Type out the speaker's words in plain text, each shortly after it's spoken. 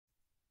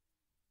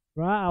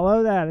Right,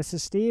 hello there, this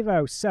is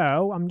Steve-O.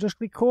 So, I'm just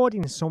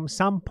recording some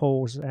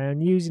samples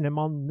and using them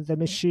on the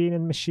Machine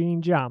and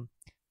Machine Jam.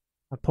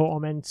 I put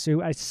them into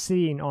a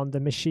scene on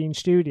the Machine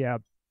Studio.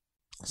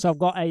 So I've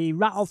got a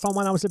rattle from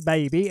when I was a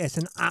baby. It's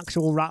an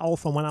actual rattle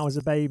from when I was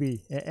a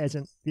baby. It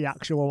isn't the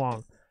actual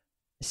one.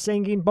 A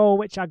singing bowl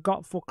which I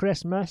got for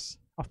Christmas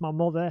off my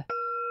mother.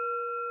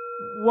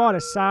 What a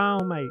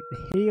sound, mate.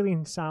 The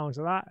healing sounds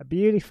of that are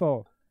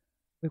beautiful.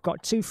 We've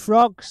got two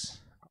frogs.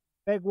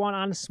 Big one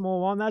and a small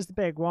one. There's the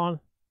big one.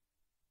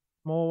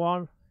 Small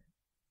one.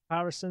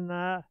 Comparison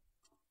there.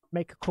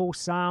 Make a cool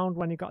sound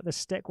when you got the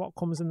stick, what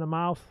comes in the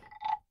mouth.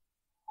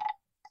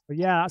 But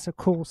yeah, that's a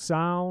cool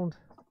sound.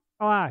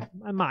 Oh,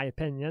 in my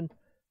opinion.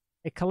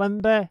 A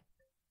kalimba.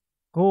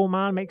 Cool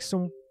man, makes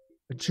some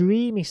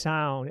dreamy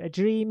sound. A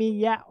dreamy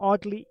yet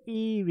oddly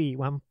eerie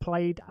when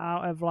played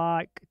out of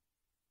like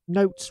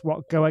notes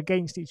what go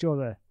against each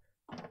other.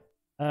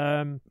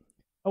 An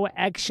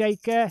egg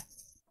shaker.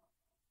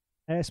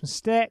 Some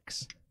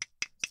sticks.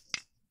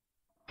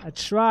 A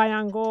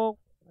triangle.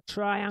 It's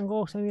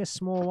only a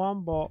small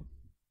one, but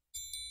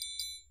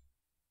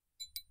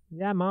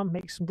yeah, man,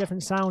 make some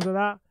different sounds with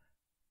that.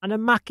 And a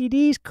Mackie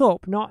D's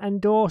cup, not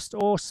endorsed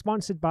or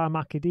sponsored by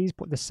Mackie D's,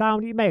 but the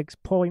sound it makes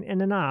pulling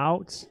in and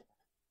out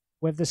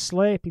with the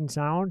slurping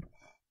sound.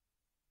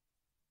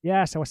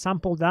 Yeah, so I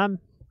sampled them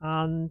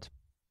and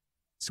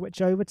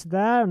switch over to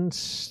there, and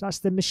that's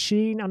the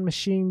Machine and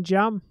Machine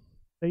Jam.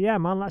 So yeah,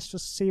 man, let's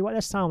just see what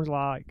this sounds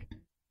like.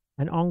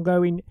 An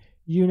ongoing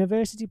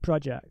university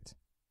project.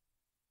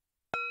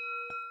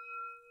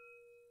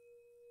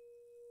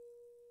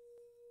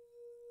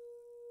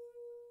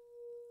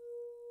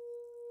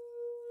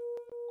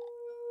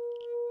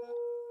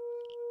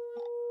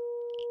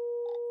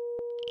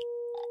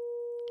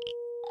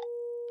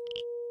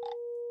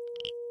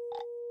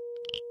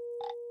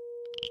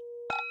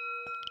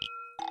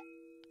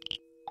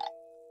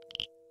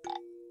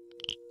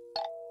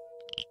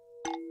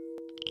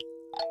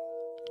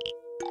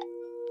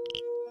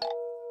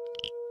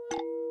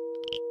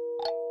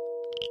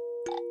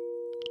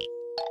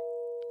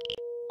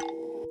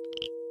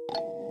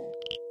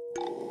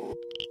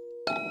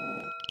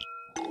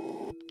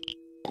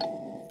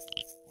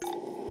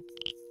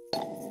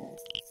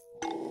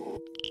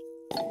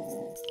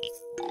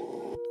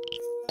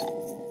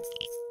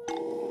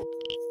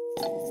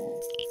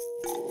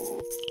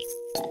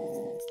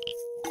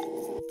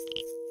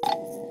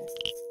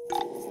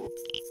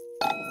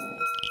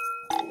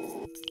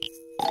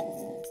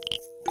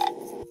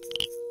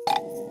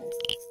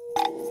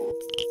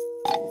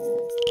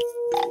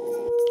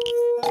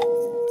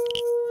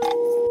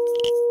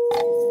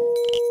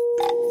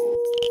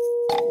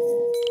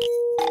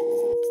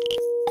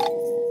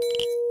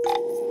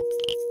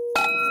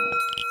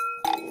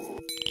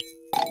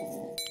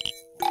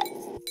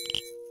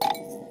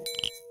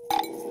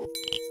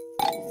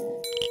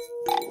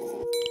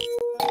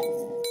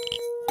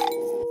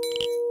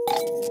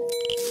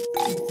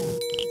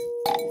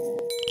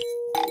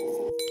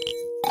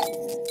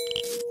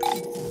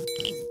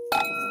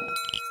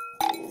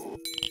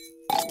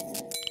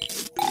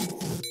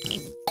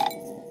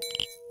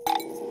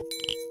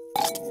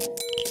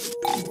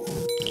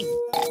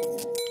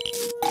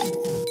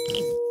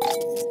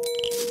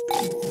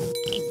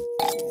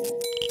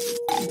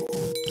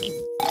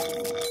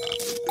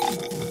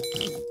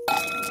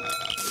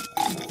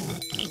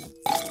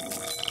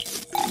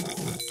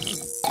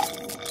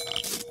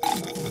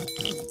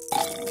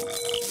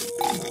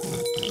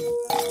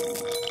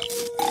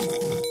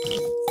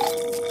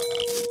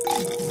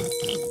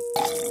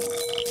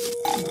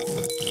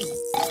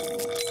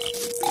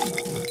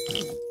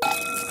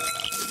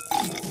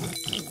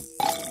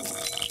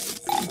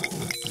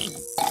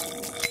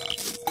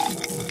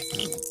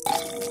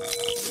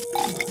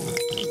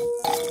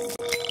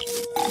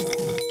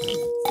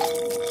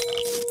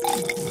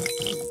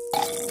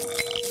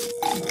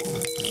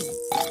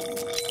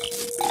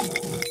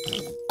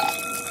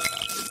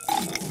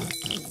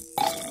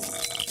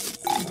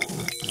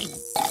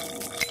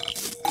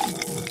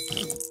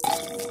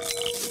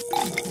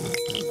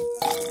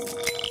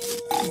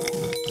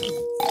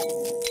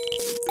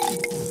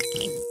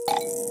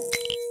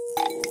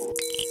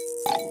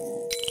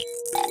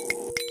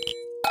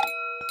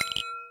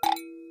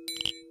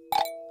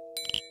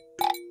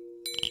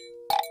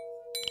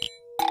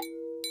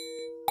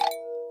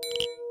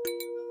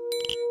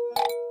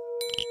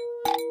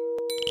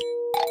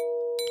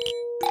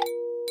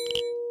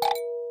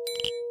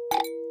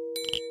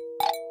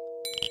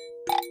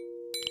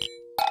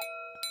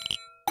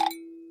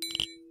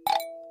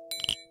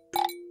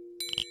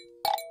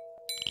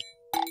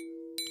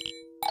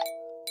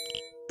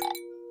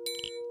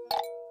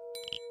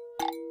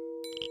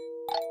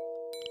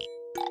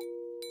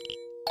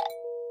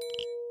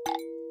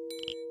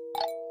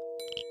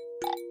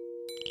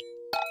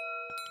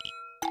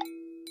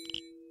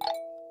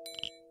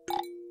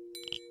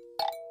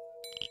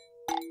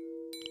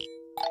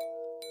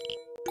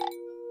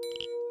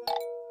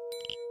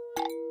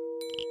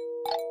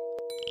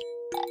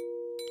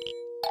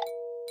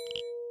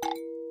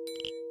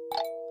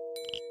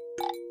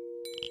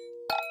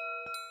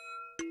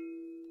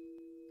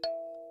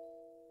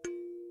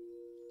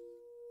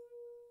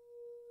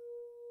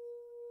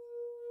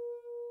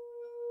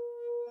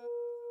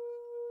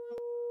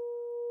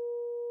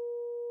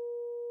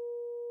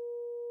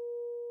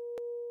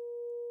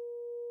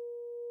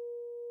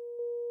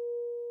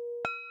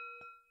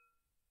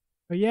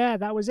 But yeah,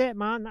 that was it,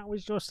 man. That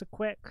was just a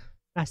quick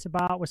mess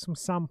about with some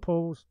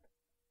samples.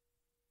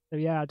 So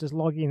yeah, just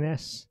logging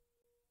this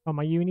on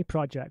my uni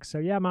project. So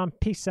yeah, man,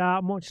 peace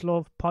out. Much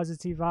love,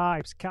 positive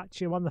vibes. Catch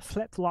you on the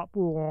flip flop.